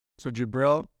So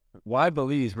Jabril, why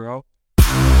Belize, bro?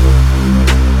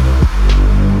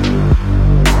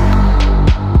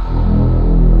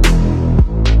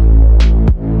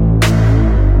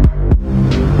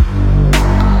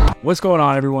 What's going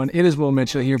on, everyone? It is Will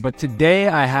Mitchell here, but today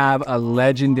I have a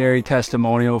legendary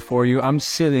testimonial for you. I'm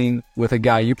sitting with a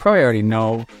guy you probably already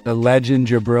know, the legend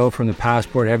Jabril from the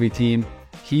Passport Heavy team.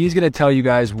 He's going to tell you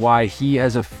guys why he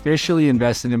has officially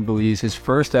invested in Belize, his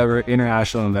first ever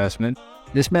international investment.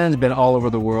 This man's been all over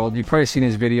the world. You've probably seen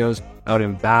his videos out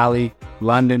in Bali,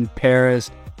 London, Paris,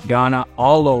 Ghana,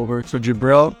 all over. So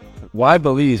Jabril, why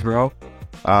Belize, bro?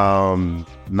 9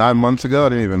 months ago, I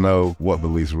didn't even know what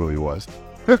Belize really was.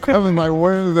 I was like,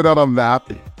 where is it on a map?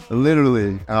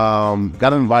 Literally,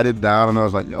 got invited down and I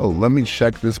was like, yo, let me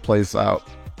check this place out.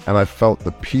 And I felt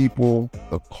the people,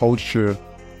 the culture,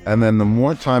 and then the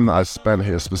more time that I spent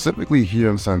here, specifically here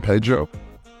in San Pedro,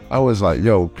 I was like,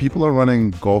 yo, people are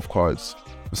running golf carts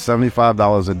for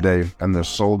 $75 a day and they're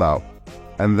sold out.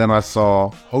 And then I saw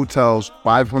hotels,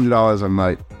 $500 a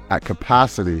night at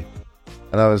capacity.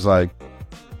 And I was like,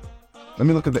 let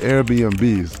me look at the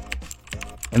Airbnbs.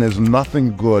 And there's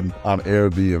nothing good on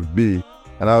Airbnb.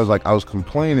 And I was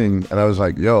complaining and I was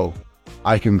like, yo,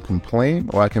 I can complain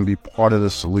or I can be part of the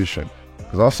solution.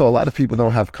 Because also a lot of people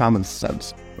don't have common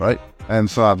sense, right? And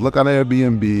so I'd look on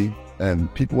Airbnb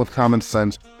and people with common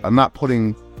sense are not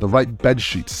putting the right bed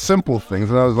sheets, simple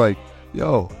things. And I was like,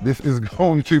 yo, this is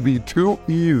going to be too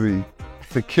easy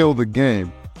to kill the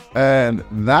game. And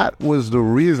that was the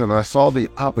reason I saw the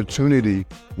opportunity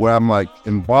where I'm like,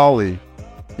 in Bali,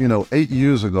 8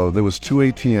 years ago, there was 2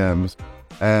 ATMs,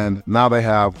 and now they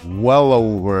have well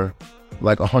over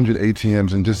like 100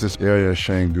 ATMs in just this area of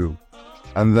Canggu.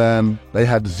 And then they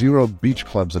had 0 beach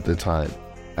clubs at the time.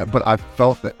 But I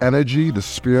felt the energy, the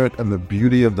spirit, and the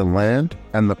beauty of the land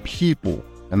and the people.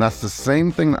 And that's the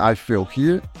same thing I feel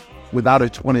here without a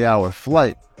 20-hour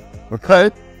flight, okay?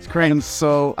 It's crazy. And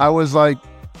so I was like,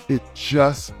 it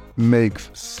just makes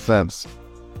sense.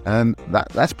 And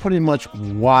that's pretty much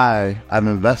why I'm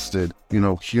invested,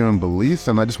 here in Belize.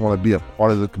 And I just want to be a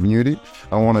part of the community.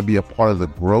 I want to be a part of the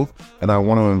growth. And I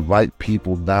want to invite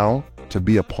people down to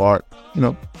be a part,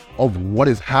 of what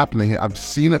is happening here. I've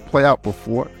seen it play out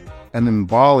before. And in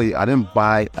Bali, I didn't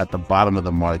buy at the bottom of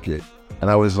the market. And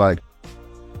I was like,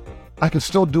 I can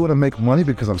still do it and make money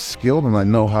because I'm skilled and I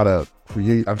know how to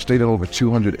create. I've stayed at over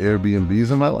 200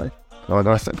 Airbnbs in my life. Like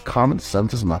I said, common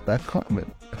sense is not that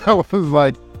common. I was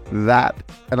like that.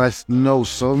 And I know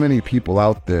so many people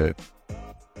out there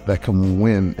that can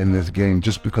win in this game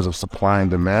just because of supply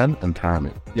and demand and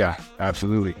timing. Yeah,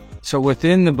 absolutely. So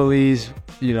within the Belize,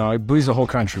 Belize the whole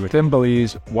country. Within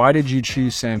Belize, why did you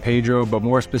choose San Pedro? But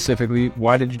more specifically,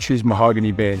 why did you choose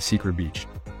Mahogany Bay and Secret Beach?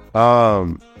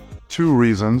 2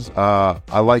 reasons.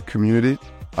 I like community.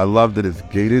 I love that it's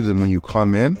gated and when you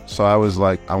come in. So I was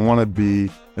like, I want to be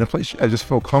in a place I just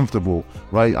feel comfortable,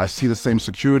 right? I see the same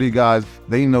security guys.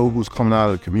 They know who's coming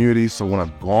out of the community. So when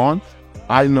I'm gone,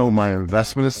 I know my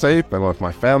investment is safe. And if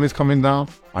my family's coming down,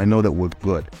 I know that we're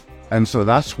good. And so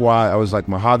that's why I was like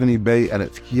Mahogany Bay, and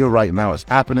it's here right now. It's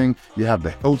happening. You have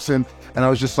the Hilton. And I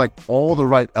was just like, all the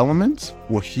right elements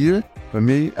were here for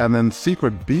me. And then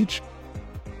Secret Beach,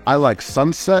 I like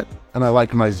sunset and I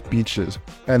like nice beaches.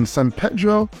 And San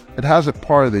Pedro, it has a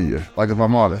part of the year, like if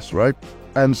I'm honest, right?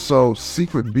 And so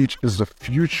Secret Beach is the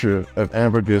future of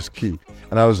Ambergris Caye.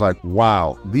 And I was like,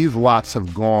 wow, these lots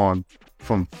have gone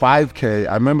from 5K.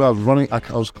 I remember I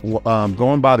was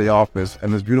going by the office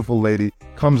and this beautiful lady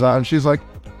comes out and she's like,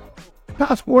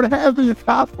 Passport Heavy.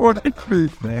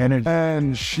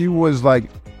 And she was like,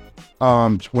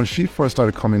 when she first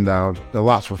started coming down, the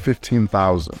lots were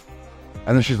 15,000.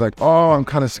 And then she's like, oh, I'm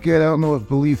kind of scared. I don't know if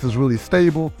Belize is really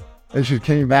stable. And she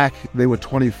came back, they were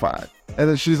 25. And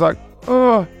then she's like,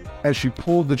 oh, and she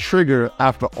pulled the trigger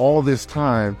after all this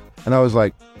time. And I was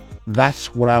like,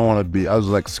 that's what I want to be. I was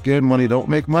like, scared money don't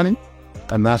make money.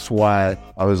 And that's why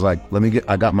I was like,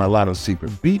 I got my lot of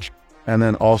Secret Beach. And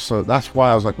then also, that's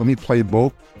why I was like, let me play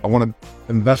both. I want to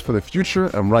invest for the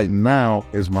future. And right now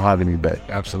is Mahogany Bay.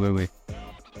 Absolutely.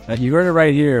 You heard it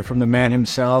right here from the man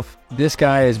himself. This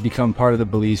guy has become part of the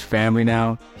Belize family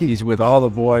now. He's with all the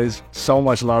boys. So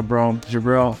much love, bro.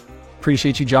 Jabril,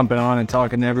 appreciate you jumping on and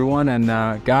talking to everyone.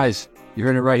 And guys, you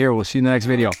heard it right here. We'll see you in the next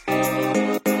video.